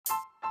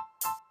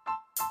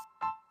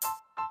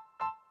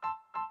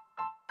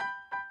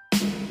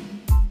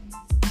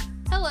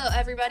Hello,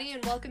 everybody,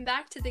 and welcome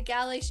back to the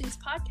Galatians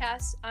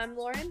podcast. I'm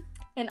Lauren.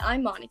 And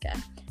I'm Monica,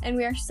 and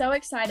we are so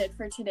excited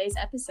for today's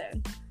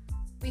episode.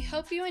 We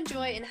hope you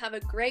enjoy and have a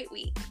great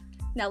week.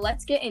 Now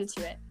let's get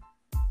into it.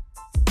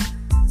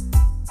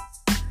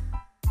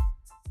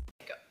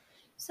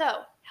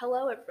 So,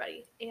 hello,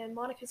 everybody, and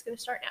Monica's going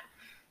to start now.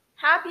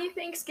 Happy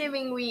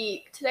Thanksgiving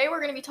week! Today we're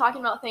going to be talking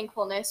about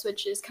thankfulness,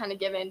 which is kind of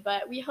given,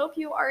 but we hope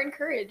you are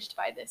encouraged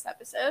by this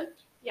episode.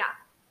 Yeah.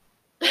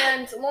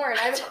 And Lauren,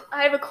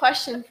 I have a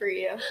question for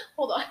you.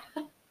 Hold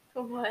on.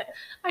 What?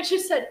 I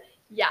just said,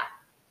 yeah.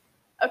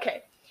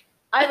 Okay.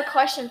 I have a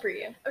question for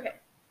you. Okay,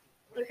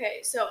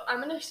 So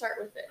I'm going to start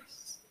with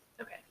this.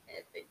 okay.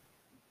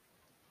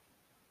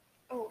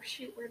 Oh,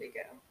 shoot, where'd it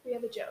go? We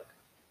have a joke.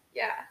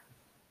 Yeah.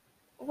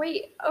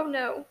 Wait, oh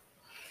no.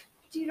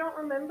 You don't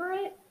remember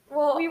it?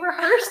 Well, We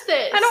rehearsed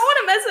this. I don't want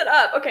to mess it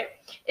up. Okay.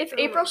 If Oh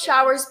my April goodness.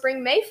 showers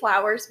bring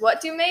Mayflowers,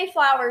 what do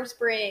Mayflowers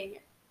bring?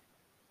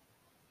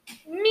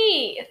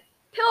 Me.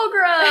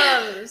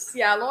 Pilgrims!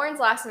 Yeah, Lauren's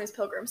last name is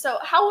Pilgrim. So,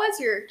 how was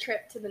your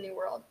trip to the New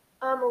World?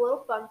 A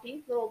little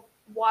bumpy, little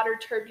water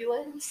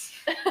turbulence.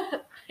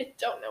 I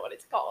don't know what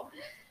it's called.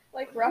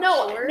 Like rough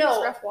No, shores,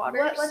 no. rough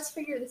waters? Let's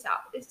figure this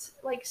out. It's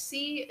like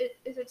sea.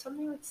 Is it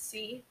something with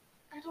sea?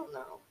 I don't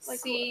know. Like,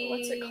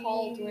 What's it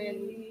called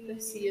when the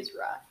sea is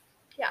rough?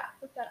 Yeah,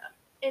 look that up.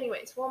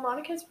 Anyways, while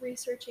Monica's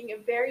researching a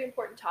very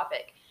important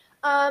topic,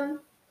 yeah,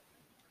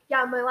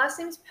 my last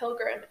name's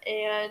Pilgrim,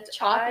 and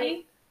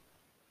Choppy?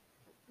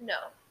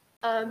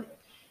 No.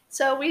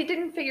 So we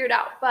didn't figure it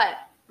out, but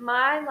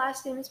my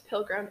last name is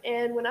Pilgrim,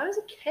 and when I was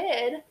a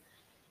kid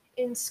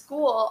in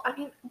school, I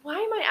mean, why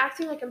am I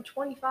acting like I'm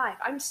 25?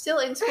 I'm still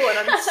in school,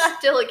 and I'm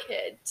still a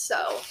kid.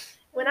 So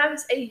when I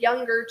was a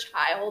younger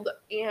child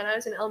and I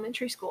was in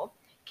elementary school,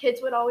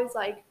 kids would always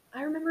I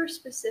remember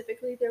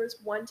specifically there was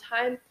one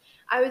time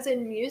I was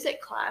in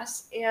music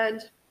class,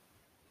 and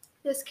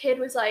this kid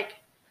was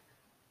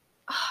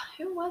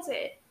who was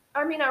it?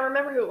 I mean, I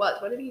remember who it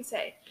was. What did he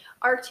say?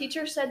 Our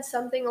teacher said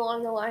something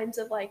along the lines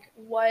of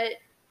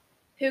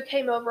who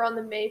came over on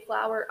the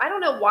Mayflower. I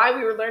don't know why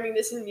we were learning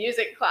this in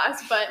music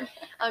class, but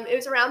it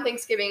was around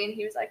Thanksgiving, and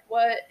he was like,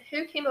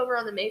 who came over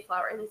on the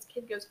Mayflower? And this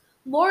kid goes,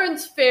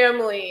 Lauren's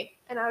family.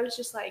 And I was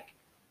just like,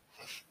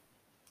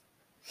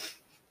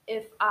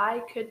 if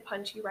I could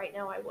punch you right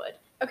now, I would.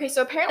 Okay,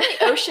 so apparently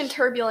ocean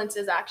turbulence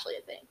is actually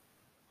a thing.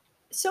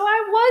 So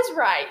I was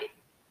right.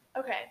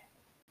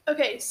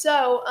 Okay,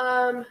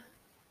 so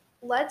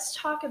let's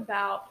talk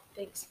about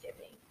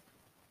Thanksgiving,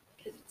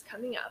 because it's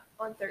coming up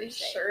on Thursday. It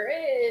sure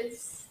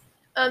is.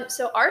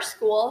 So our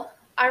school,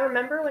 I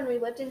remember when we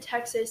lived in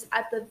Texas,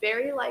 at the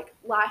very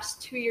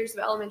last 2 years of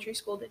elementary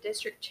school, the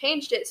district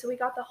changed it, so we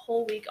got the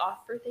whole week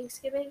off for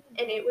Thanksgiving,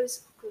 and it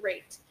was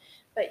great.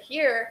 But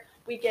here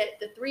we get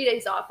the 3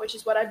 days off, which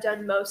is what I've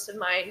done most of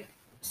my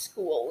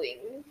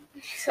schooling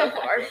so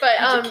far.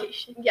 But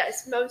Education.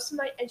 yes, most of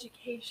my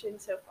education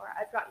so far,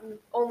 I've gotten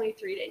only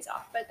 3 days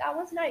off. But that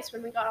was nice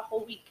when we got a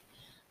whole week.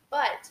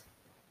 But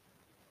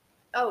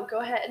go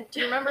ahead. Do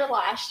you remember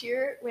last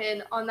year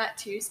when on that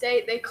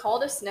Tuesday they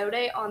called a snow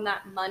day on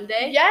that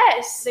Monday?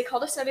 Yes. They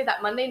called a snow day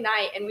that Monday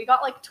night, and we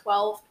got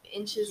 12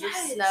 inches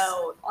Yes. of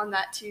snow on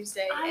that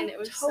Tuesday, and it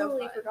was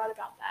totally so fun. forgot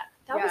about that.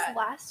 That Yeah. was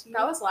last year.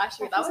 That was last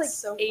year. That was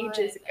so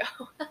ages fun.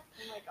 ago. Oh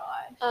my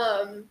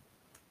god.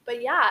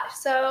 But yeah,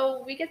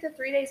 so we get the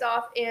 3 days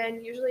off,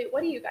 and usually,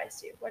 what do you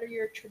guys do? What are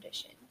your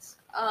traditions?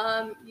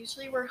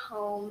 Usually we're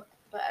home,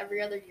 but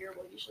every other year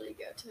we'll usually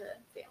go to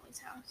family's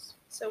house.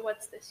 So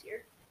what's this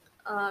year?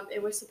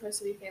 It was supposed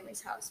to be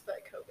family's house, but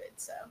COVID,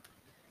 so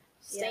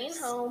staying Yes.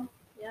 home.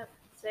 Yep,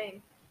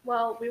 same.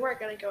 Well, we weren't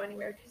going to go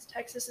anywhere because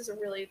Texas is a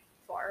really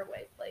far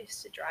away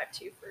place to drive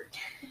to for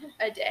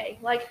a day.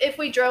 If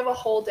we drove a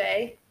whole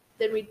day,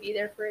 then we'd be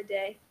there for a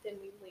day, then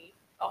we'd leave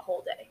a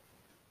whole day.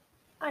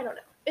 I don't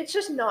know. It's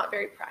just not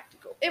very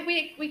practical.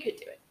 We could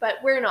do it,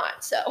 but we're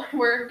not, so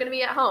we're going to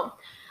be at home.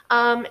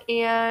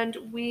 And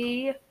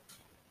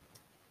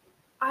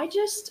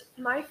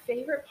my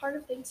favorite part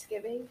of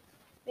Thanksgiving,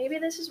 maybe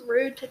this is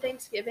rude to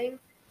Thanksgiving,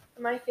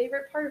 but my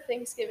favorite part of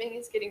Thanksgiving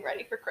is getting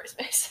ready for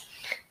Christmas.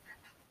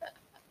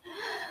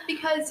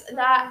 Because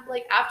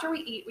after we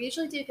eat, we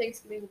usually do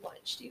Thanksgiving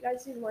lunch. Do you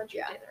guys do lunch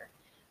or dinner?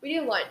 We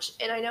do lunch,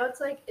 and I know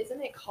it's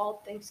isn't it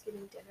called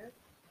Thanksgiving dinner?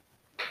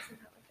 Isn't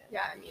that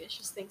Yeah, I mean, it's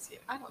just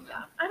Thanksgiving. I don't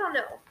know. I don't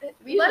know.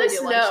 We Let us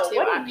usually do know. lunch too,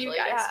 What do you actually,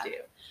 guys yeah. do?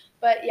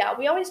 But yeah,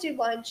 we always do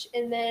lunch,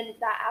 and then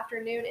that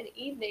afternoon and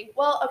evening.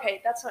 Well,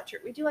 okay, that's not true.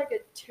 We do a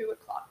 2:00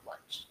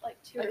 lunch,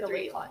 2 Like or a 3.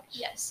 late lunch.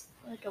 Yes.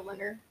 Like a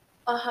winter.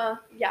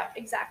 Yeah,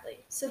 exactly.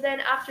 So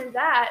then after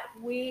that,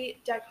 we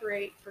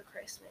decorate for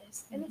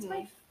Christmas, and it's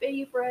my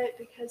favorite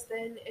because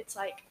then it's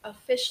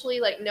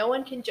officially no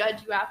one can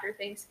judge you after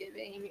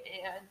Thanksgiving,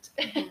 and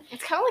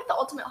It's kind of like the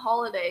ultimate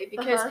holiday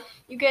because Uh-huh.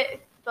 you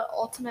get the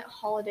ultimate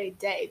holiday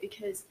day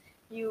because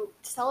you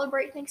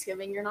celebrate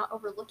Thanksgiving, you're not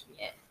overlooking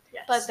it.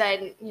 yes. But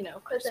then,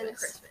 But then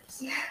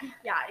Christmas.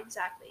 Yeah,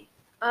 exactly.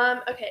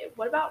 Okay,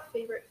 what about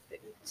favorite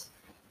foods?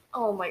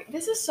 Oh my,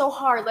 this is so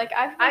hard.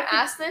 I've been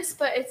asked this,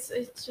 but it's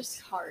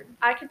just hard.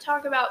 I could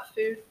talk about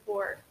food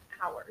for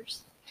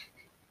hours.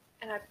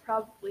 and I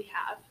probably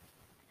have.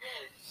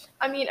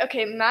 I mean,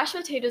 okay, mashed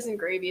potatoes and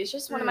gravy is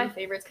just one of my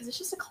favorites because it's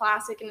just a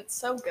classic and it's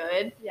so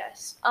good.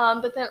 Yes.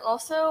 But then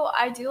also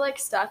I do like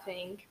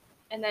stuffing,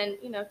 and then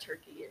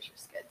turkey is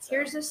just good. So.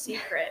 Here's a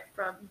secret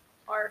from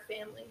our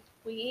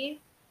family.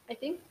 I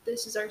think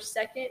this is our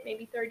second,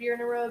 maybe third year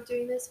in a row of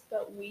doing this,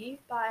 but we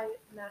buy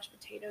mashed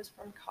potatoes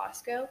from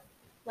Costco,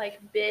 like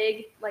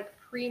big, like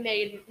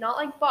pre-made, not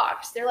like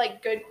boxed. They're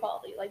like good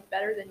quality, like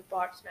better than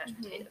boxed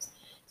mashed potatoes.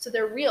 So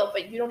they're real,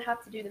 but you don't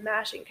have to do the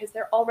mashing because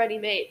they're already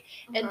made,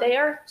 and they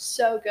are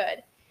so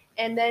good.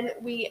 And then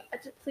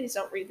please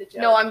don't read the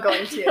joke. No, I'm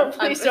going to. No,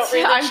 please don't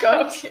read the joke. I'm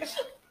going to.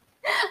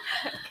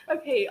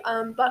 Okay,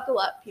 buckle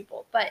up,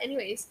 people. But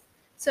anyways,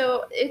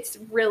 so it's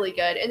really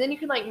good. And then you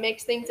can like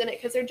mix things in it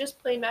because they're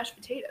just plain mashed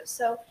potatoes.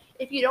 So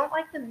if you don't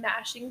like the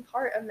mashing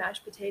part of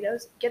mashed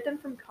potatoes, get them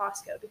from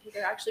Costco because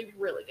they're actually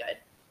really good.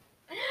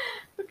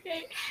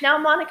 Okay. Now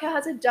Monica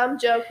has a dumb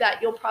joke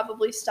that you'll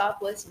probably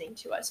stop listening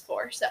to us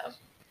for. So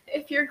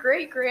if your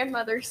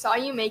great-grandmother saw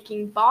you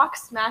making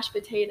boxed mashed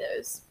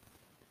potatoes,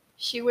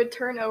 she would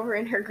turn over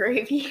in her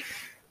gravy.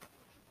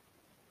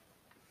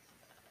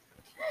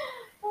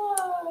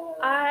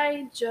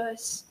 I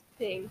just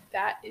think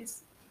that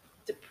is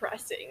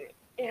depressing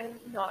and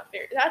not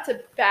very. That's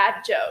a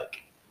bad joke.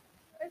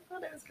 I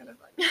thought it was kind of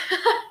funny.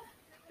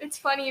 It's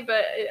funny,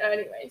 but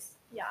anyways.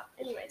 Yeah.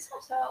 Anyways,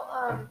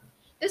 so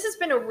this has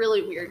been a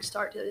really weird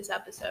start to this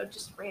episode,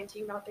 just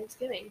ranting about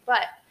Thanksgiving.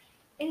 But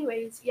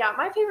anyways, yeah,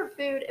 my favorite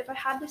food, if I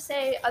had to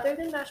say, other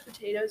than mashed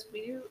potatoes,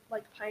 we do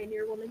like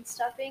Pioneer Woman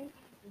stuffing.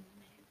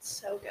 It's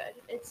so good.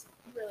 It's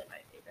really my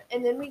favorite.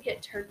 And then we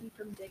get turkey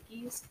from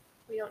Dickey's.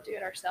 We don't do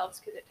it ourselves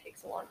because it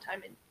takes a long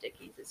time, and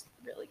Dickey's is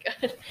really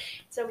good.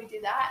 So we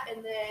do that,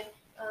 and then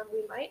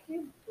we might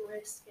do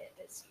brisket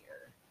this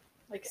year.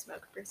 Like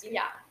smoked brisket?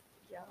 Yeah.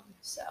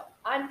 So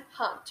I'm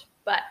pumped,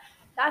 but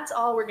that's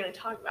all we're going to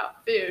talk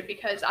about food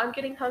because I'm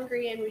getting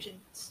hungry and we should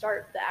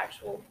start the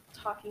actual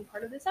talking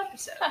part of this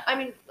episode. I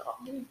mean,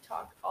 we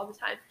talk all the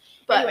time.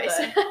 But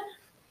anyways.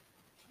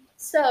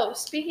 So,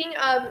 speaking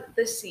of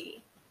the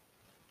sea.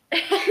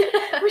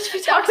 Which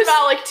we talked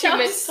about like 3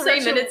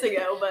 minutes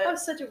ago, but that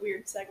was such a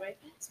weird segue.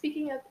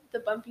 Speaking of the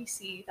bumpy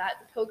sea that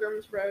the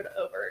Pilgrims rode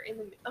over in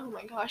the oh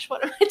my gosh,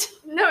 what am I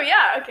talking? No,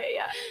 yeah, okay,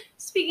 yeah.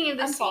 Speaking of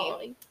the I'm sea,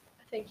 following.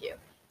 Thank you.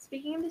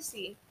 Speaking of the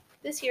sea,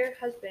 this year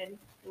has been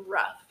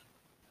rough,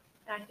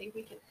 and I think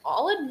we can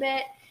all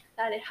admit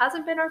that it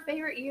hasn't been our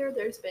favorite year.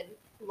 There's been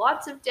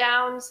lots of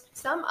downs,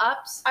 some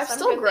ups. I've some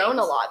still grown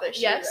things. a lot this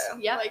year. Yes, though,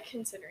 yeah, like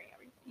considering.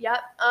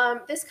 Yep.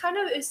 This kind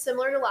of is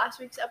similar to last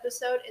week's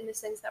episode in the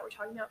sense that we're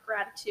talking about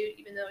gratitude,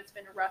 even though it's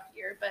been a rough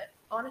year. But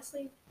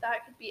honestly,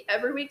 that could be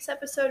every week's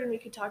episode, and we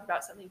could talk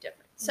about something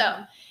different.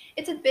 So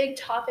it's a big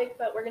topic,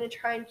 but we're going to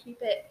try and keep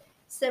it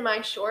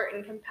semi-short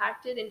and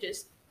compacted and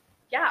just,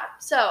 yeah.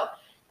 So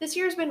this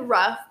year's been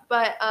rough,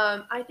 but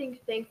I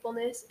think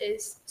thankfulness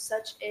is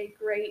such a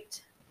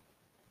great,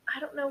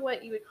 I don't know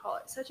what you would call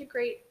it, such a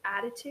great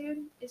attitude.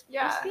 Is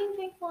being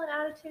thankful an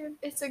attitude?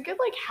 It's a good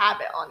like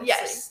habit, honestly.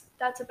 Yes,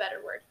 that's a better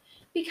word.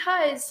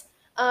 Because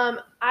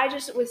I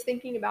just was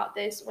thinking about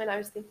this when I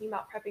was thinking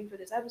about prepping for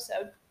this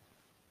episode.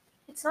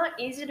 It's not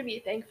easy to be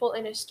thankful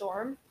in a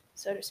storm,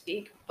 so to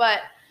speak,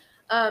 but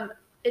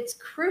it's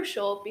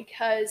crucial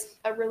because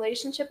a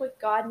relationship with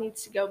God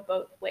needs to go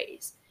both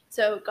ways.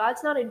 So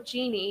God's not a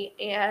genie,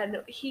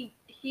 and he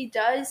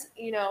does,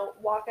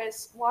 walk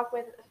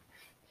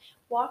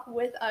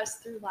with us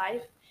through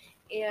life,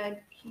 and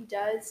he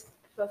does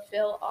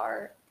fulfill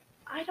our,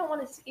 I don't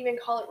want to even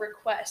call it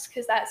request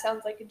because that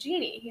sounds like a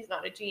genie. He's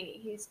not a genie.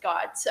 He's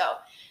God. So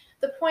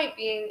the point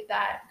being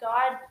that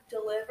God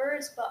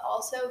delivers, but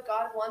also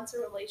God wants a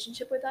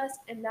relationship with us,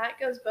 and that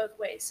goes both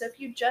ways. So if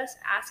you just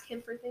ask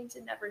him for things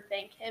and never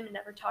thank him and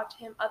never talk to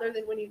him other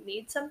than when you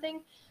need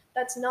something,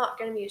 that's not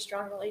going to be a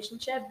strong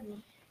relationship.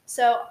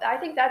 So I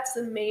think that's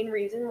the main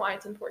reason why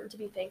it's important to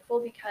be thankful,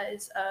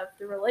 because of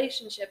the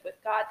relationship with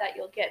God that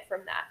you'll get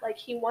from that. Like,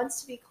 he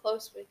wants to be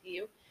close with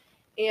you.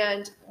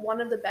 And one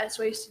of the best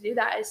ways to do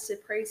that is to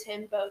praise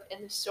him both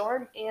in the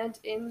storm and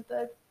in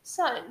the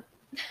sun.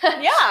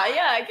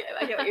 I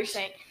get what you're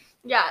saying.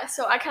 Yeah,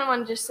 so I kind of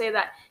want to just say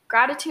that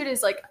gratitude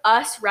is like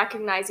us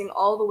recognizing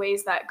all the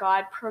ways that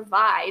God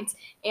provides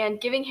and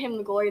giving him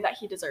the glory that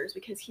he deserves,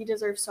 because he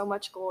deserves so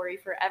much glory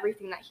for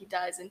everything that he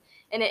does, and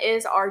it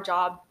is our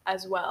job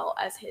as well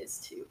as his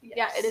too. Yes.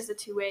 Yeah, it is a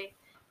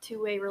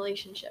two-way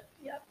relationship.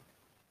 Yep.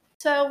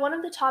 So one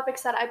of the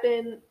topics that I've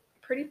been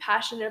pretty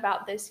passionate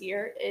about this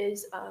year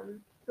is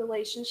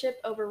relationship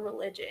over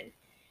religion.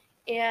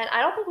 And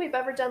I don't think we've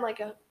ever done like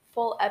a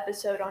full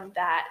episode on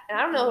that. And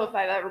I don't know if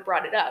I've ever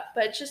brought it up,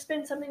 but it's just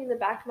been something in the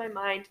back of my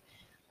mind.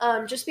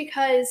 Just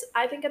because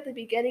I think at the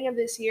beginning of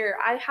this year,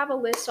 I have a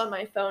list on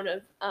my phone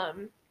of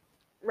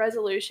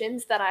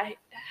resolutions that I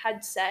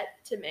had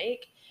set to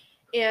make.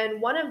 And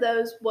one of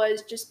those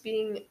was just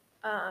being,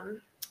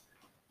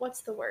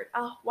 what's the word?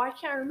 Oh, why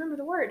can't I remember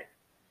the word?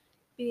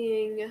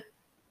 Being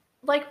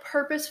like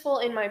purposeful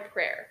in my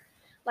prayer.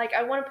 Like,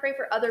 I want to pray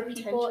for other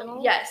people.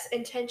 Yes,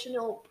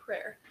 intentional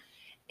prayer.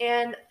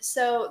 And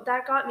so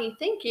that got me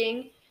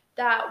thinking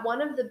that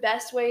one of the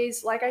best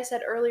ways, like I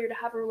said earlier, to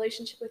have a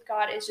relationship with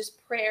God is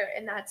just prayer,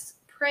 and that's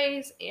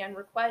praise and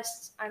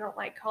requests. I don't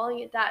like calling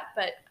it that,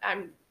 but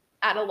I'm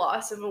at a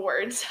loss of a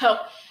word. So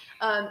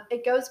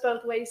it goes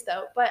both ways,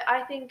 though. But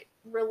I think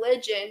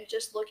religion,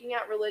 just looking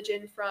at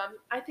religion from,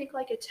 I think,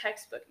 like a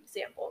textbook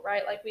example,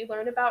 right? Like we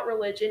learn about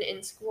religion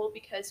in school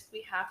because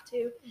we have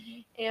to,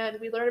 and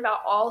we learn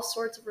about all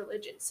sorts of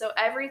religions. So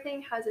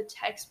everything has a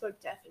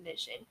textbook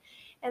definition.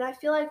 And I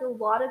feel like a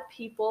lot of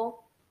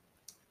people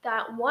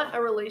that want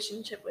a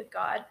relationship with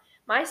God,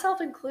 myself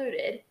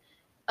included,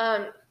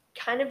 um,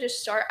 kind of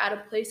just start at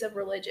a place of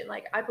religion.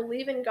 Like, I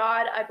believe in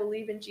God, I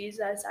believe in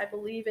Jesus, I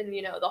believe in,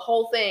 the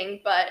whole thing,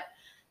 but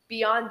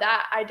beyond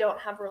that, I don't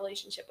have a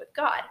relationship with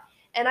God.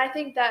 And I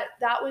think that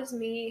that was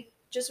me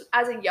just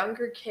as a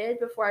younger kid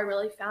before I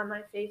really found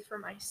my faith for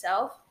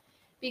myself,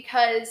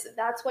 because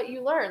that's what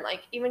you learn.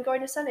 Like, even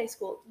going to Sunday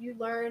school, you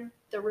learn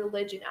the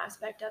religion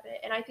aspect of it.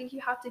 And I think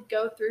you have to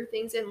go through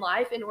things in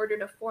life in order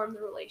to form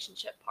the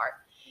relationship part.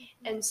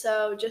 And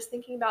so, just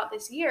thinking about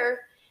this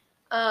year,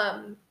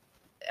 um,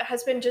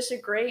 has been just a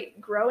great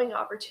growing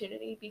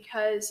opportunity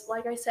because,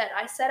 like I said,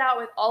 I set out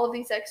with all of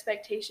these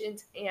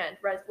expectations and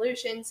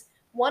resolutions.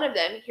 One of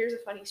them, here's a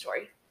funny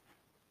story.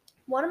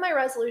 One of my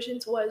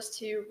resolutions was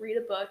to read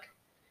a book.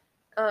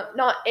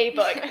 Not a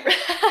book.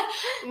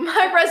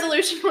 My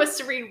resolution was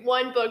to read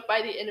one book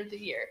by the end of the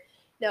year.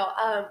 No,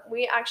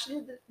 we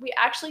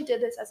actually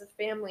did this as a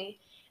family,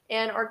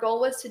 and our goal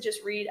was to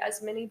just read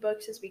as many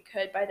books as we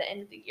could by the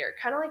end of the year,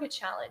 kind of like a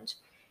challenge.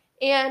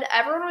 And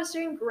everyone was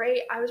doing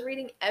great. I was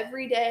reading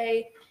every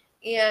day,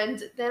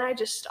 and then I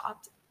just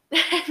stopped.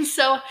 And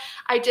so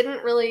I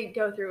didn't really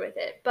go through with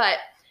it. But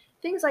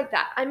things like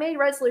that. I made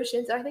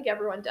resolutions. I think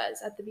everyone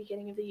does at the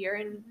beginning of the year,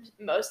 and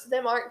most of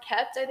them aren't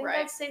kept. I think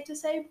that's safe to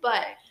say.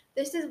 But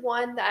this is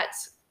one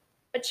that's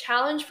a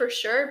challenge for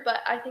sure.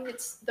 But I think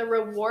the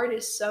reward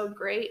is so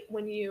great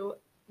when you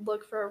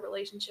look for a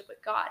relationship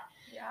with God.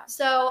 Yeah.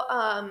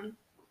 So,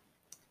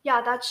 yeah,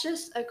 that's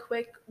just a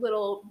quick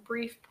little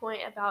brief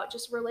point about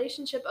just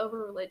relationship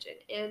over religion.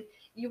 And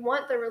you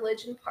want the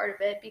religion part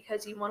of it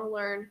because you want to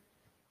learn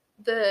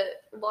the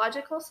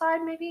logical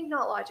side, maybe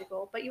not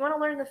logical, but you want to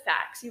learn the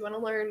facts. You want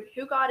to learn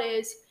who God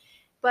is,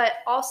 but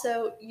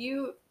also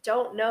you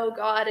don't know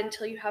God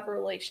until you have a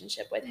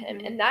relationship with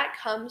Him. And that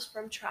comes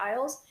from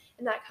trials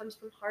and that comes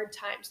from hard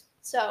times.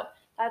 So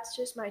that's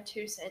just my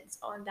 2 cents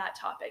on that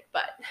topic.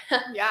 But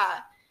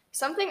yeah.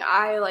 Something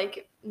I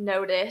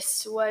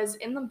noticed was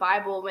in the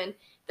Bible when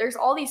there's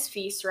all these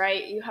feasts,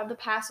 right? You have the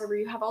Passover,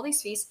 you have all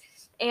these feasts,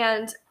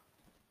 and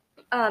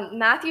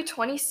Matthew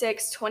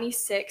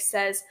 26:26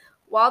 says,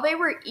 "While they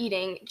were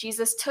eating,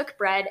 Jesus took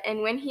bread,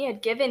 and when he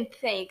had given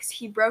thanks,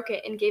 he broke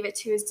it and gave it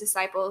to his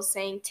disciples,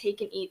 saying, 'Take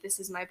and eat, this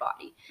is my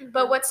body.'"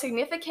 But what's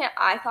significant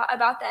I thought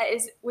about that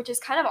is, which is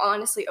kind of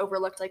honestly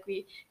overlooked, like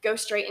we go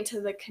straight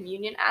into the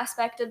communion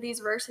aspect of these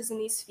verses and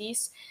these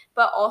feasts,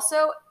 but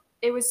also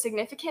it was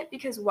significant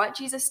because what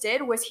Jesus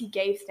did was he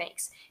gave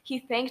thanks. He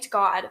thanked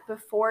God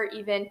before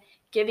even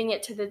giving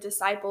it to the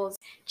disciples.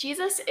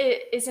 Jesus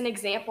is an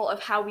example of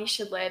how we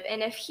should live.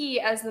 And if he,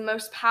 as the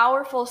most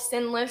powerful,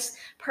 sinless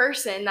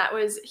person that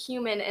was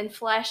human and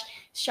flesh,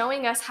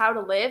 showing us how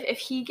to live, if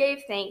he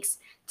gave thanks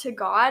to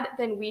God,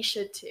 then we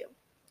should too.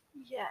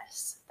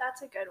 Yes,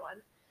 that's a good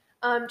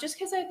one. Just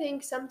because I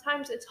think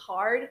sometimes it's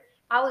hard.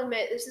 I'll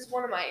admit this is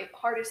one of my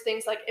hardest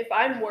things. Like, if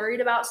I'm worried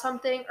about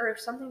something or if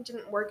something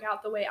didn't work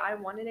out the way I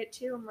wanted it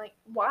to, I'm like,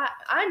 why?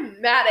 I'm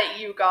mad at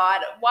you,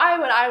 God. Why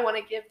would I want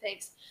to give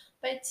thanks?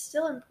 But it's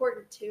still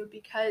important too,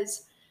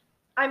 because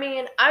I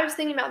was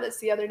thinking about this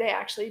the other day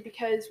actually,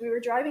 because we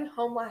were driving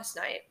home last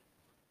night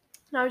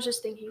and I was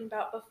just thinking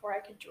about before I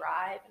could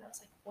drive, and I was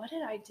like, what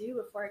did I do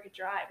before I could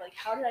drive? Like,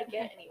 how did I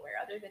get anywhere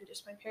other than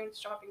just my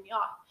parents dropping me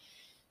off?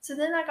 So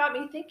then that got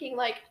me thinking,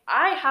 like,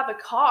 I have a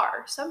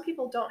car. Some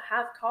people don't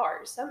have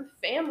cars. Some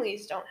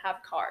families don't have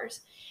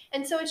cars.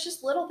 And so it's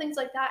just little things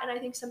like that. And I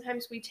think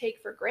sometimes we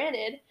take for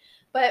granted.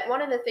 But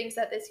one of the things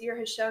that this year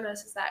has shown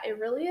us is that it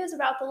really is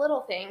about the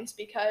little things,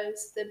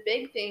 because the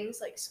big things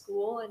like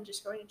school and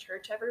just going to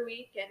church every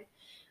week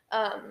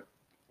and,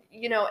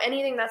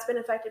 anything that's been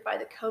affected by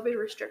the COVID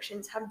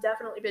restrictions have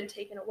definitely been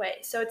taken away.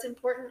 So it's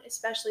important,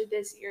 especially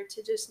this year,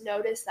 to just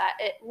notice that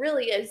it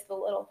really is the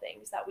little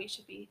things that we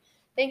should be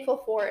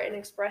thankful for and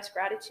express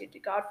gratitude to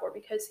God for,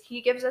 because he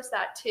gives us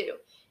that too.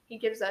 He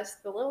gives us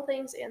the little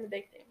things and the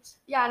big things.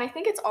 Yeah, and I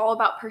think it's all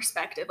about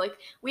perspective. Like,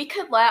 we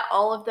could let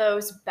all of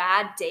those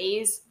bad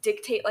days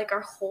dictate like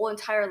our whole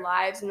entire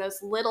lives, and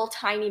those little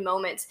tiny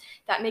moments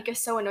that make us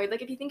so annoyed.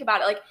 Like, if you think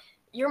about it, like,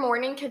 your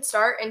morning could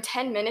start and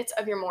 10 minutes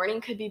of your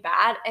morning could be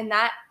bad, and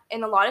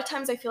a lot of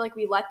times I feel like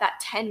we let that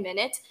 10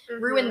 minutes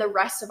ruin the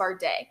rest of our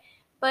day.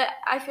 But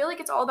I feel like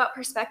it's all about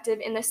perspective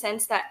in the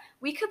sense that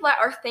we could let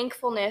our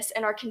thankfulness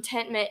and our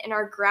contentment and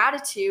our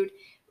gratitude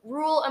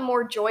rule a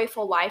more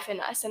joyful life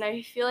in us. And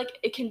I feel like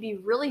it can be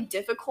really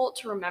difficult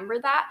to remember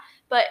that,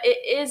 but it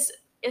is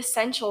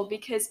essential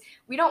because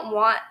we don't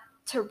want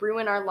to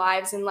ruin our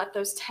lives and let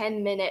those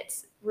 10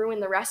 minutes ruin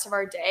the rest of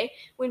our day,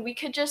 when we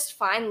could just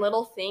find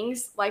little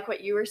things like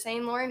what you were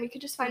saying, Lauren. We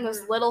could just find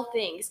those little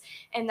things,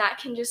 and that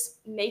can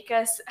just make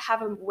us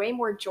have a way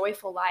more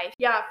joyful life.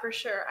 Yeah, for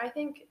sure. I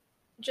think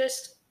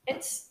just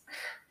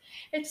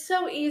it's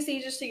so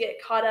easy just to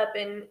get caught up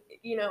in,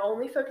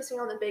 only focusing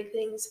on the big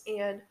things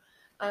and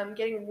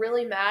getting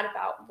really mad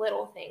about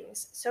little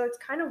things. So it's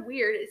kind of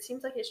weird. It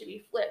seems like it should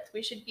be flipped.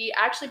 We should be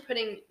actually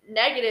putting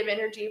negative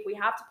energy. If we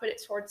have to put it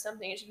towards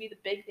something, it should be the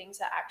big things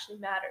that actually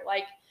matter.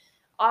 Like,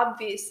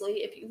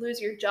 obviously, if you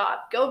lose your job,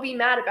 go be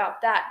mad about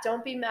that.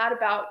 Don't be mad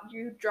about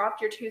you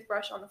dropped your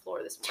toothbrush on the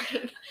floor this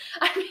morning.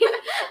 I mean,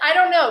 I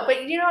don't know,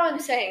 but you know what I'm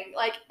saying?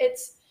 Like,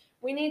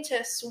 we need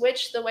to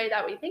switch the way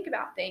that we think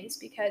about things,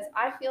 because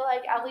I feel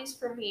like, at least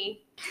for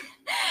me,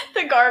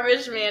 the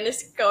garbage man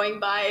is going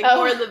by.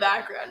 Ignore the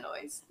background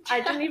noise.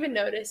 I didn't even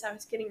notice. I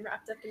was getting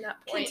wrapped up in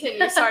that point.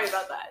 Continue. Sorry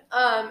about that.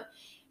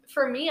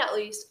 For me, at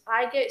least,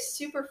 I get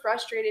super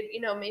frustrated.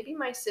 Maybe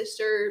my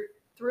sister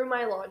threw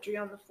my laundry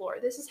on the floor.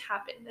 This has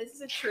happened. This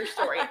is a true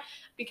story,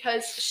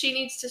 because she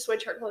needs to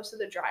switch her clothes to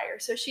the dryer.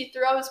 So she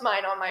throws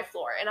mine on my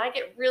floor, and I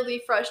get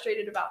really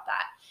frustrated about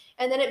that.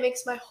 And then it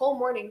makes my whole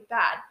morning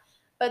bad.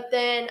 But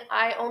then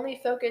I only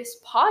focus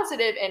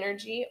positive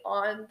energy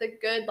on the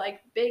good,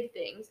 like, big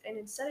things, and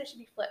instead it should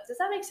be flipped. Does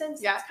that make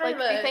sense? Yeah, it's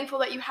be thankful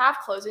that you have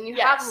clothes and you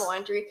have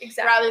laundry,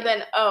 exactly. Rather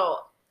than,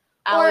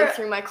 Allie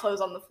threw my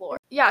clothes on the floor.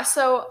 Yeah,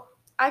 so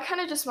I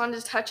kind of just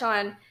wanted to touch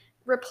on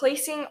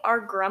replacing our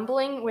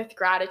grumbling with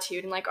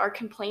gratitude and, like, our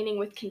complaining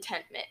with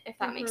contentment, if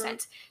that makes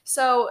sense.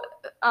 So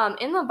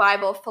in the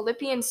Bible,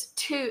 Philippians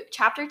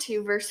chapter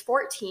 2, verse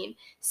 14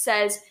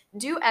 says,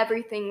 "Do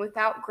everything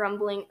without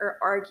grumbling or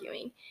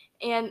arguing."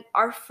 And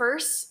I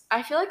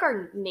feel like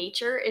our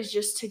nature is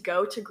just to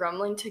go to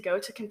grumbling, to go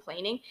to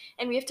complaining,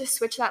 and we have to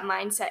switch that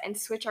mindset and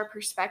switch our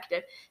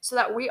perspective so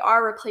that we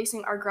are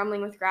replacing our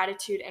grumbling with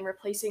gratitude and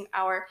replacing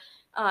our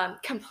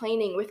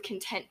complaining with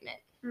contentment.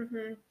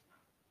 Mm-hmm.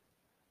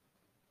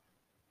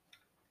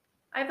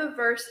 I have a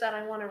verse that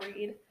I want to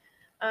read,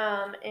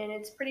 and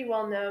it's pretty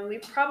well known.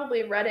 We've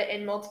probably read it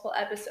in multiple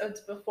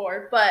episodes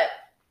before, but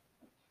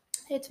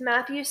it's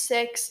Matthew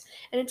 6,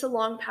 and it's a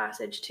long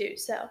passage too.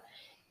 So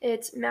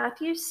it's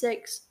Matthew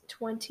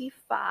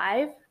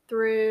 6:25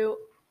 through,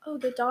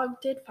 the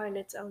dog did find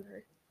its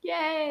owner.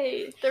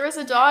 Yay! There was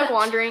a dog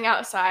wandering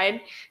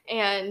outside,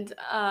 and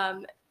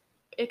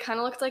it kind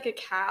of looked like a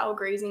cow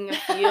grazing a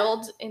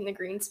field in the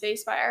green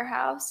space by our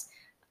house.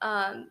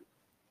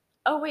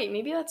 Oh, wait,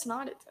 maybe that's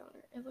not its owner.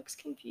 It looks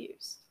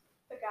confused.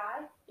 The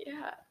guy?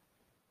 Yeah.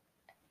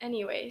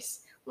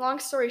 Anyways, long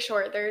story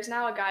short, there's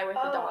now a guy with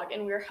a dog,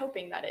 and we're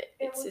hoping that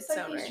it's its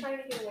owner. It looks like he's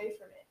trying to get away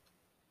from it.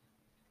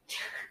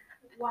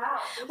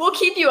 Wow. We'll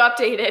keep you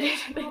updated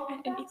if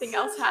anything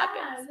else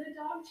happens. The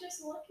dog's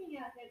just looking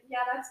at it.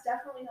 Yeah, that's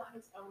definitely not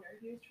his owner.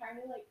 He was trying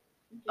to, like...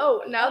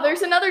 now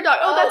there's another dog.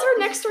 Oh, that's our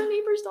next door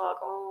neighbor's dog.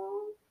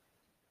 Oh.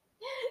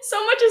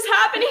 So much is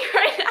happening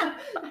right now.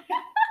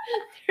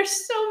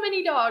 There's so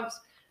many dogs.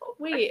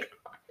 Wait.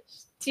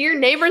 Do your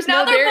neighbors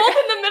know they're both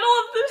in the middle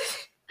of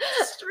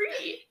the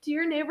street? Do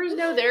your neighbors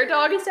know their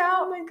dog is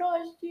out? Oh my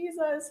gosh,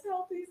 Jesus,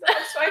 help these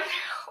dogs find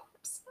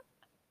helps.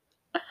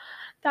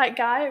 That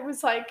guy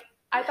was like,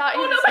 I thought he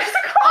was... no, there's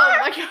a car! Oh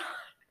my god.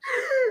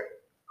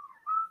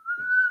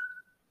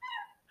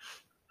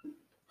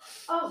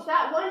 Oh,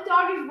 that one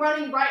dog is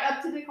running right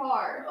up to the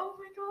car. Oh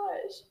my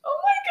gosh. Oh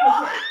my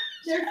gosh. Okay.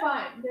 They're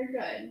fine. They're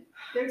good.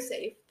 They're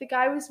safe. The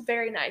guy was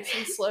very nice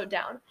and slowed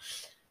down.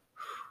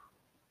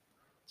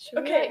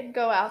 Should we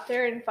go out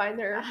there and find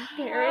their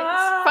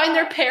parents? Find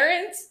their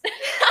parents?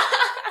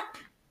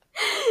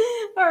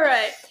 All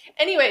right.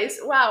 Anyways,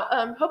 wow.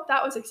 Hope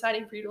that was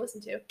exciting for you to listen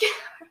to.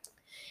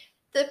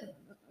 The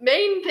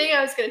main thing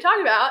I was going to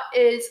talk about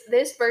is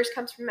this verse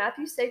comes from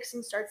Matthew 6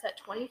 and starts at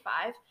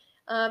 25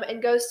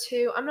 and goes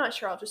to, I'm not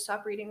sure, I'll just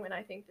stop reading when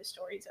I think the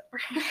story's over.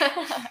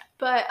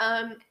 But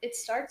it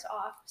starts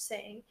off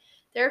saying,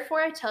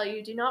 "Therefore I tell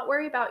you, do not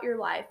worry about your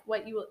life,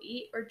 what you will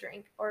eat or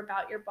drink, or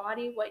about your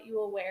body, what you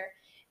will wear.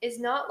 Is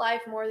not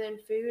life more than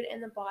food,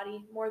 and the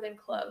body more than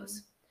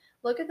clothes?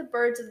 Look at the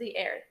birds of the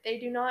air. They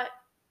do not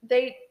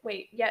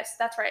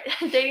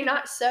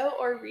sow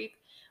or reap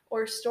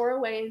or store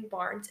away in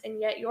barns, and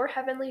yet your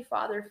heavenly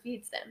Father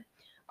feeds them.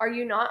 Are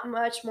you not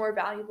much more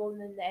valuable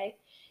than they?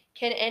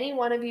 Can any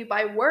one of you,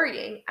 by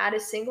worrying, add a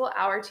single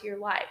hour to your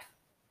life?"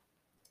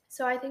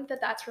 So I think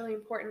that that's really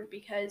important,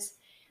 because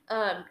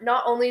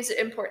not only is it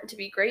important to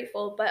be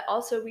grateful, but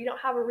also we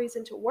don't have a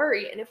reason to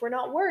worry. And if we're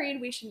not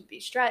worried, we shouldn't be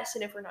stressed.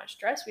 And if we're not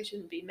stressed, we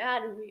shouldn't be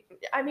mad. And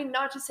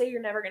not to say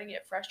you're never going to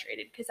get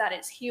frustrated, because that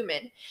is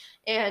human.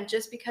 And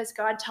just because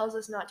God tells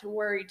us not to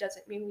worry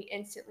doesn't mean we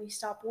instantly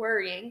stop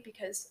worrying,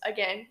 because,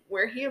 again,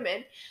 we're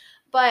human.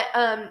 But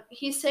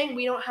he's saying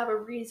we don't have a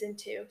reason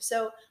to.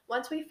 So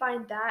once we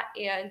find that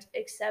and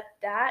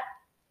accept that,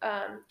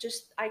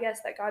 I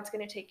guess that God's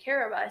going to take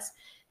care of us,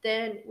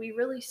 then we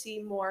really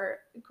see more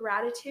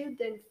gratitude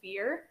than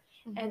fear.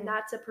 Mm-hmm. And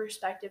that's a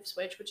perspective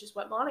switch, which is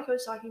what Monica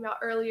was talking about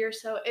earlier.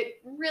 So it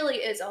really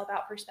is all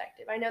about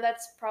perspective. I know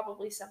that's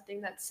probably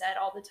something that's said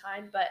all the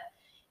time, but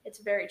It's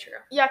very true.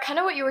 Yeah, kind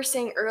of what you were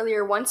saying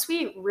earlier. Once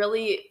we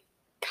really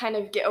kind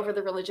of get over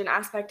the religion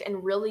aspect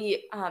and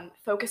really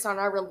focus on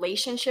our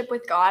relationship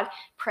with God,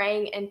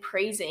 praying and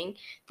praising,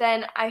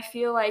 then I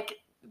feel like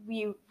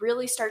we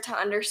really start to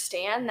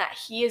understand that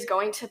He is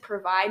going to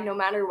provide no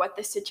matter what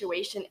the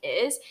situation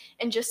is.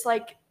 And just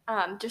like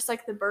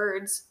the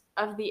birds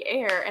of the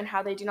air and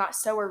how they do not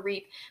sow or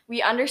reap,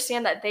 we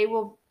understand that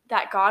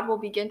that God will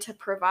begin to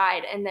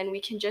provide, and then we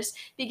can just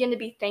begin to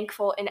be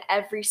thankful in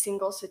every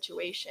single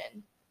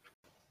situation.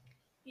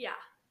 Yeah.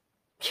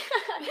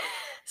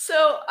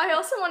 So I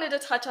also wanted to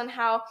touch on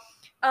how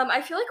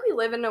I feel like we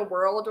live in a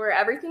world where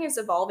everything is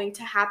evolving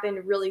to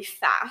happen really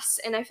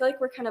fast. And I feel like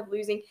we're kind of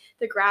losing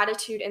the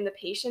gratitude and the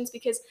patience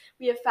because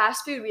we have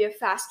fast food, we have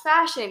fast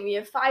fashion, we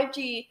have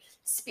 5G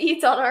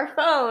speeds on our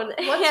phone.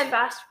 What's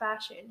fast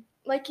fashion?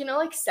 Like,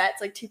 like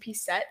sets, like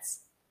 2-piece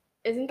sets.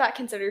 Isn't that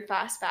considered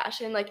fast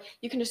fashion? Like,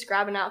 you can just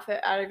grab an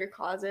outfit out of your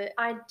closet.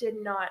 I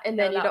did not. And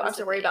then you don't have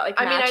to worry about, like,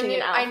 matching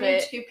an outfit.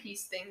 I knew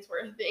 2-piece things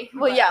were a thing.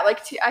 Well, yeah,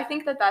 like, I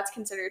think that's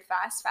considered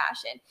fast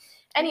fashion.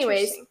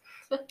 Anyways,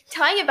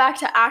 tying it back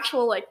to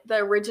actual, like, the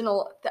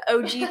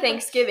OG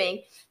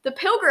Thanksgiving, the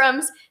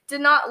Pilgrims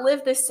did not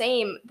live the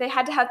same. They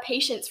had to have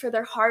patience for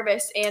their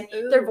harvest, and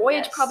their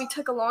voyage probably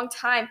took a long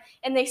time,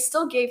 and they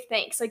still gave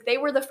thanks. Like, they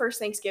were the first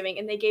Thanksgiving,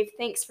 and they gave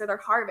thanks for their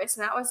harvest,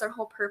 and that was their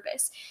whole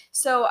purpose.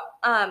 So,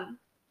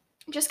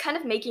 just kind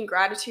of making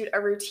gratitude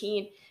a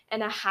routine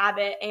and a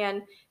habit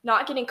and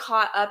not getting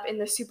caught up in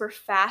the super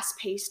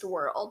fast-paced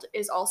world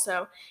is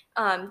also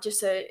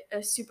just a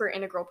super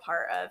integral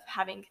part of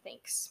having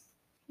thanks.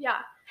 Yeah.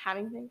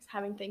 Having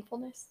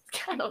thankfulness.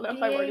 I don't know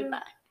if I worded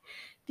that.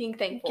 Being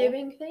thankful.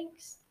 Giving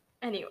thanks.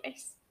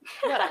 Anyways.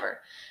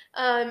 Whatever.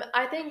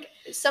 I think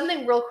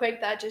something real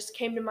quick that just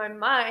came to my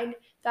mind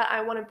that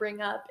I want to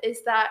bring up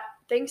is that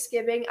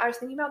Thanksgiving, I was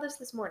thinking about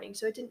this morning,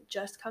 so it didn't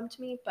just come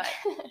to me, but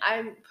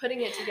I'm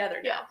putting it together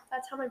now. Yeah.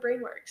 That's how my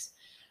brain works.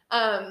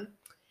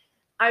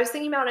 I was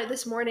thinking about it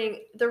this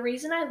morning. The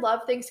reason I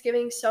love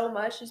Thanksgiving so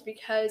much is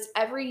because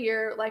every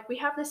year, like, we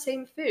have the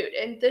same food.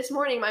 And this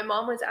morning, my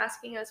mom was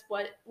asking us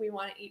what we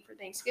want to eat for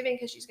Thanksgiving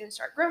because she's going to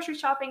start grocery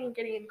shopping and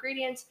getting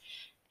ingredients.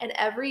 And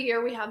every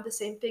year we have the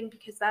same thing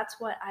because that's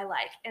what I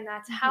like. And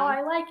that's how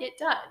I like it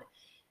done.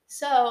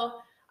 So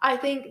I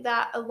think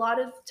that a lot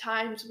of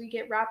times we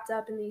get wrapped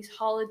up in these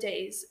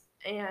holidays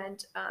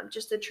and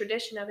just the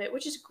tradition of it,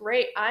 which is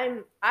great. I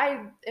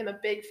am a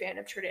big fan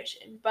of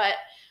tradition, but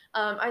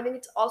I think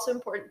it's also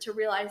important to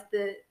realize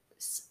the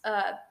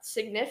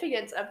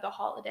significance of the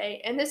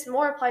holiday. And this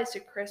more applies to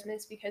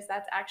Christmas because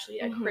that's actually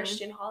a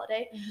Christian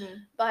holiday.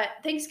 But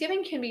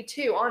Thanksgiving can be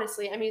too,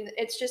 honestly. I mean,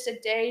 it's just a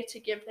day to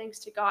give thanks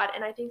to God.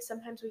 And I think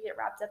sometimes we get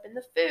wrapped up in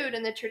the food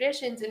and the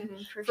traditions and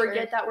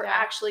forget that we're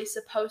actually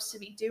supposed to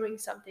be doing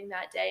something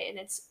that day. And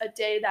it's a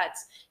day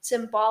that's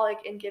symbolic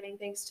in giving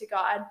thanks to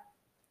God.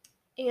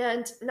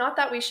 And not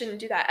that we shouldn't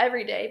do that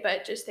every day,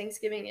 but just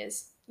Thanksgiving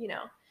is,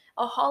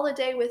 a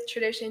holiday with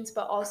traditions,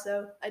 but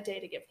also a day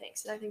to give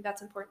thanks. And I think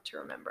that's important to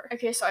remember.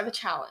 Okay, so I have a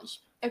challenge.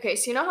 Okay,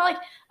 so you know how, like,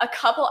 a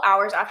couple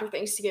hours after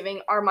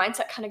Thanksgiving, our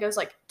mindset kind of goes,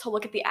 like, to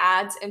look at the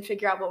ads and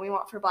figure out what we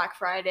want for Black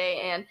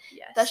Friday, and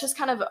that's just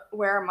kind of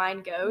where our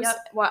mind goes. Yep.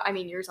 Well, I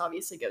mean, yours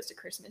obviously goes to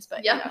Christmas,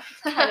 but,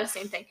 kind of the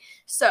same thing.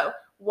 So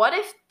what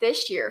if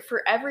this year,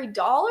 for every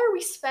 $1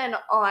 we spend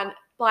on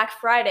Black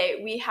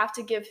Friday, we have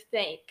to give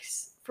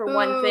thanks for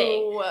one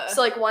thing?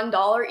 So, like,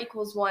 $1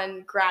 equals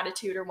one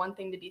gratitude or one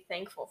thing to be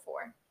thankful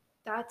for.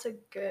 That's a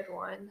good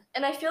one.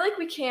 And I feel like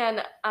we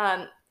can,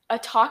 a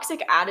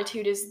toxic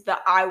attitude is the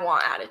I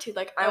want attitude.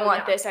 Like, I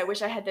want this, I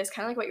wish I had this,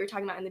 kind of like what you were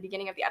talking about in the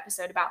beginning of the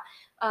episode about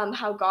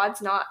how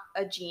God's not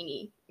a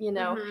genie,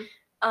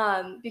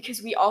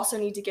 because we also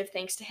need to give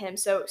thanks to him.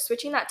 So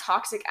switching that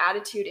toxic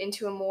attitude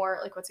into a more,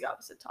 like, what's the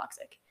opposite of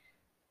toxic?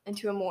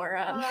 Into a more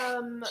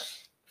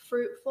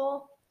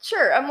fruitful.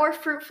 Sure, a more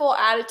fruitful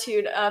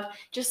attitude of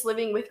just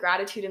living with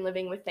gratitude and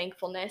living with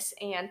thankfulness.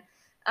 And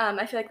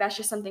I feel like that's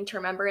just something to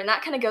remember. And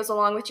that kind of goes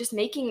along with just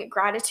making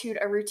gratitude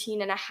a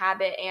routine and a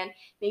habit, and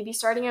maybe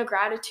starting a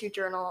gratitude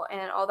journal,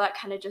 and all that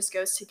kind of just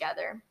goes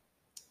together.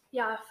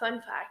 Yeah, fun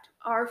fact.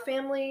 Our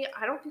family,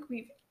 I don't think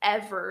we've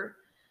ever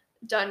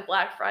done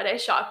Black Friday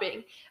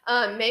shopping.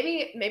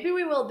 Maybe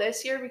we will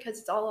this year because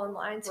it's all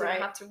online, so we don't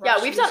have to rush.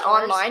 Yeah, we've done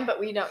online, but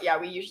we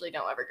usually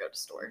don't ever go to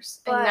stores.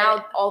 But, and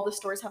now all the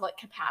stores have, like,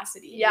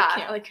 capacity. Yeah. You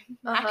can't, like,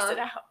 max it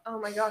out. Oh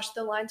my gosh,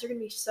 the lines are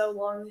going to be so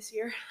long this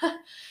year.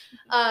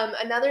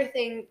 Another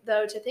thing,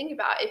 though, to think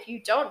about, if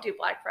you don't do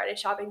Black Friday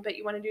shopping, but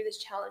you want to do this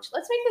challenge,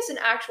 let's make this an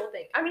actual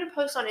thing. I'm going to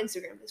post on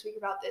Instagram this week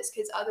about this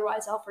because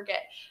otherwise I'll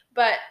forget.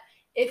 But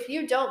if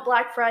you don't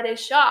Black Friday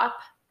shop,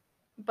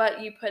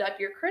 but you put up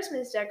your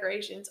Christmas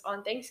decorations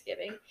on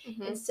Thanksgiving,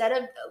 instead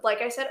of,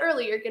 like I said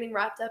earlier, getting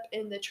wrapped up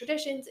in the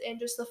traditions and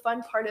just the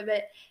fun part of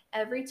it,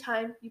 every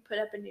time you put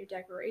up a new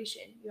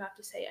decoration, you have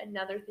to say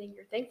another thing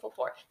you're thankful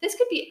for. This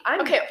could be,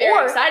 I'm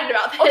very excited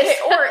about this. Okay,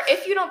 or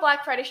if you don't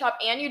Black Friday shop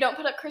and you don't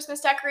put up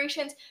Christmas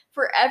decorations,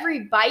 for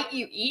every bite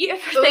you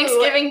eat for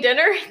Thanksgiving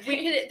dinner,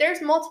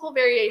 there's multiple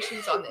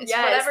variations on this.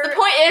 Yes, the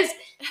point is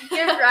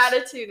give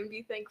gratitude and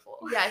be thankful.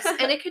 Yes,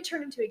 and it could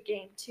turn into a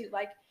game too,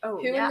 like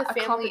who in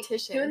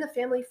the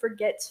family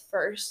forgets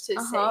first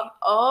to say.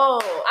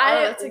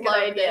 That's a good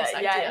idea.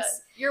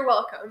 Yes, you're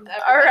welcome.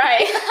 All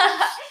right.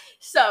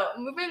 So,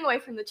 moving away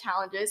from the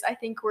challenges, I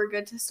think we're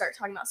good to start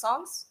talking about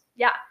songs.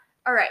 Yeah.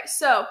 All right.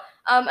 So,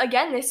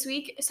 again, this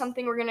week,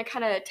 something we're going to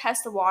kind of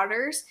test the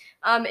waters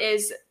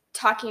is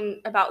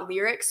talking about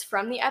lyrics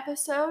from the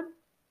episode.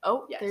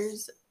 Oh, yes.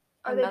 There's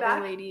another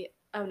lady.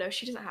 Oh, no,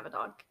 she doesn't have a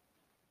dog.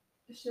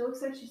 She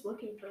looks like she's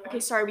looking for one. Okay,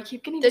 sorry, we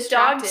keep getting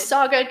distracted. The dog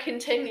saga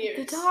continues.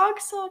 The dog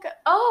saga. Yay!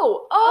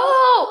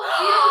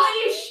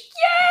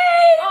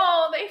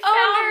 Oh, they found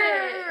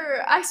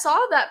it. I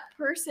saw that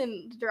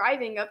person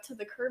driving up to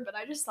the curb, but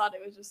I just thought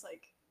it was just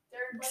like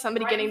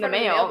somebody getting the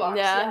mail.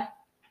 Yeah.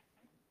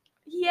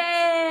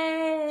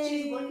 Yay!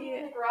 She's looking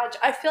in the garage.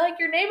 I feel like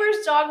your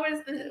neighbor's dog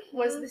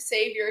was the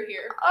savior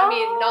here. I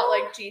mean, not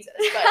like Jesus,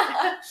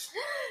 but.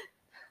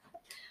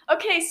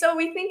 Okay, so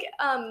we think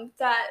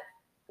that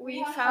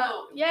we found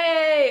hope.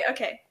 Yay!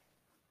 Okay.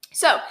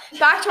 So,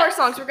 back to our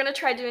songs. We're going to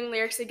try doing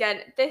lyrics again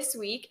this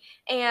week.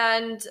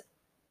 And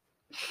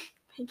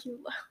thank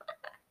you,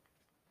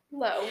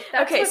 Lo.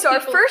 Okay, so our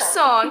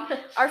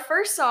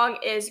first song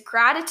is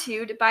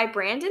Gratitude by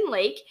Brandon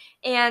Lake.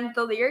 And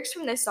the lyrics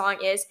from this song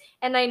is,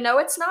 and I know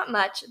it's not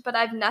much, but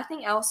I've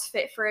nothing else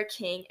fit for a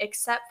king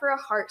except for a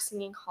heart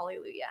singing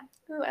hallelujah.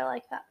 Ooh, I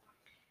like that.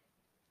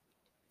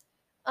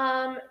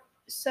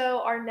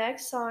 So our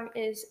next song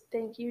is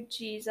Thank You,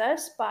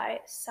 Jesus by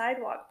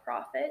Sidewalk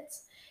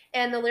Prophets.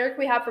 And the lyric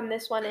we have from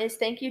this one is,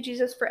 thank you,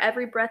 Jesus, for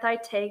every breath I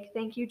take.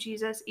 Thank you,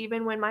 Jesus,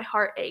 even when my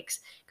heart aches.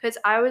 Because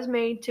I was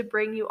made to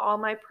bring you all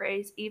my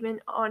praise,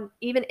 even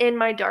in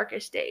my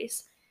darkest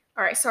days.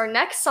 All right, so our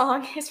next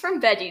song is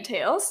from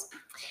VeggieTales.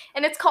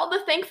 And it's called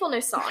the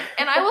Thankfulness Song.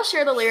 And I will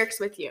share the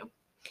lyrics with you.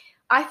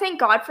 I thank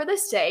God for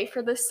this day,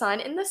 for the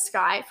sun in the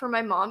sky, for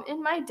my mom and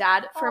my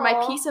dad, for my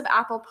piece of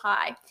apple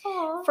pie,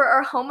 for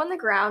our home on the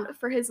ground,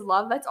 for his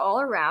love that's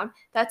all around.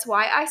 That's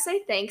why I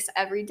say thanks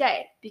every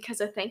day, because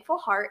a thankful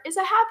heart is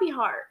a happy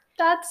heart.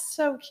 That's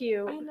so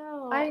cute. I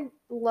know. I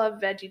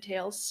love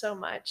VeggieTales so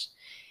much.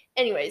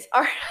 Anyways,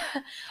 our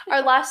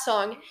last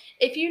song,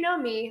 if you know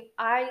me,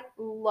 I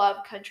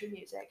love country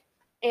music.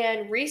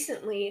 And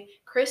recently,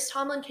 Chris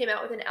Tomlin came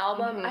out with an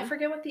album. Mm-hmm. I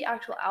forget what the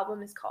actual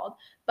album is called,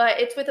 but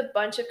it's with a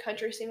bunch of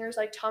country singers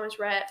like Thomas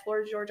Rhett,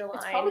 Florida Georgia Line.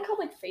 It's probably called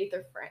like Faith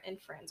and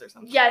Friends or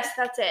something. Yes,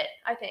 that's it,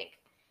 I think.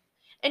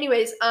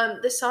 Anyways,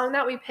 the song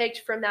that we picked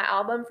from that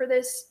album for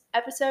this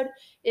episode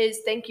is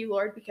Thank You,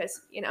 Lord,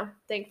 because,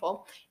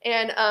 thankful.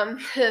 And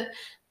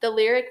the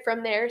lyric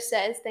from there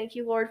says, thank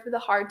you, Lord, for the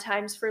hard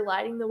times, for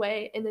lighting the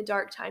way in the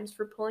dark times,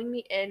 for pulling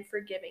me in,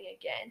 for giving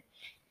again.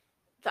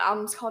 The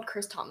album's called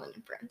Chris Tomlin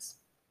and Friends.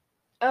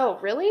 Oh,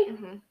 really?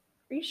 Mm-hmm.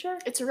 Are you sure?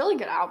 It's a really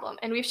good album,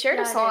 and we've shared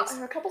a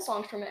couple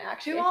songs from it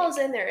actually. Who all is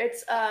in there?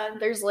 It's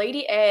there's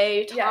Lady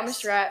A,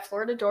 Thomas Rhett,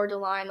 Florida Georgia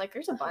Line. Like,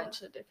 there's a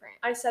bunch of different.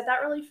 I said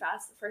that really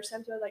fast the first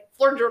time, so I was like,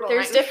 Florida Georgia Line.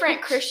 There's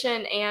different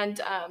Christian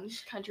and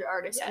country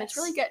artists, and it's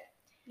really good.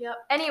 Yep.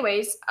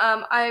 Anyways,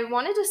 I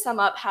wanted to sum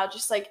up how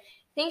just like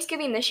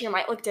Thanksgiving this year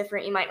might look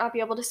different. You might not be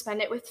able to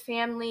spend it with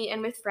family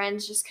and with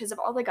friends just because of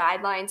all the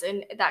guidelines,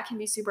 and that can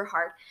be super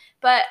hard.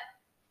 But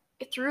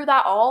through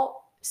that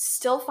all,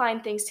 still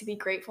find things to be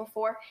grateful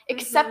for,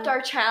 accept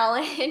our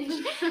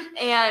challenge,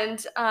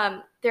 and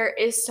there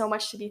is so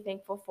much to be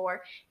thankful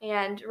for.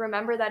 And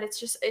remember that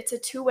it's a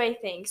two-way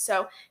thing.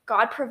 So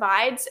God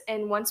provides,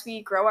 and once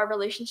we grow our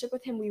relationship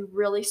with him, we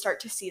really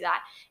start to see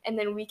that, and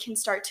then we can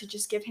start to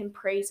just give him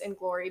praise and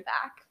glory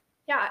back.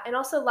 Yeah, and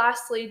also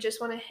lastly,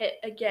 just want to hit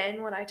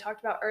again what I talked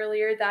about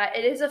earlier, that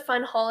it is a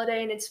fun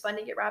holiday and it's fun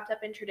to get wrapped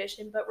up in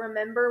tradition, but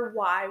remember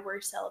why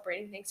we're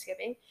celebrating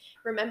Thanksgiving.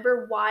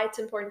 Remember why it's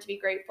important to be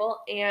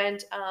grateful,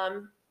 and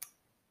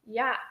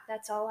yeah,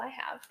 that's all I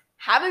have.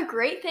 Have a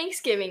great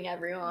Thanksgiving,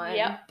 everyone.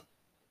 Yep.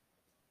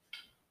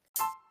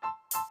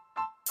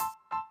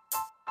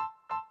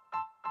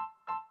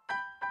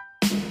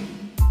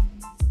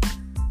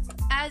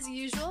 As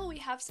usual, we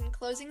have some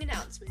closing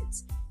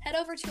announcements. Head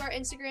over to our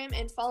Instagram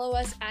and follow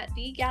us at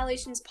The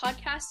Galatians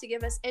Podcast to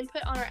give us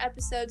input on our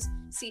episodes,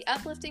 see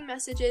uplifting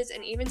messages,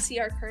 and even see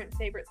our current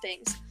favorite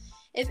things.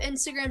 If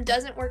Instagram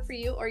doesn't work for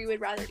you or you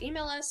would rather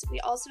email us, we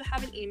also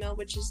have an email,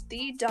 which is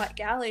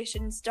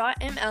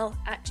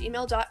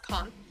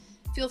the.galatians.ml@gmail.com.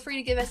 Feel free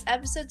to give us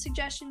episode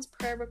suggestions,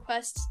 prayer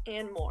requests,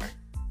 and more.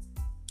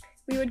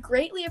 We would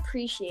greatly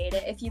appreciate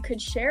it if you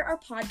could share our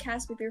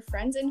podcast with your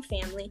friends and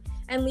family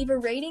and leave a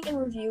rating and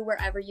review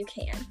wherever you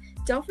can.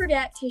 Don't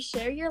forget to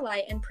share your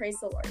light and praise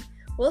the Lord.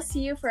 We'll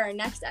see you for our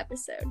next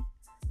episode.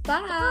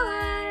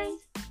 Bye!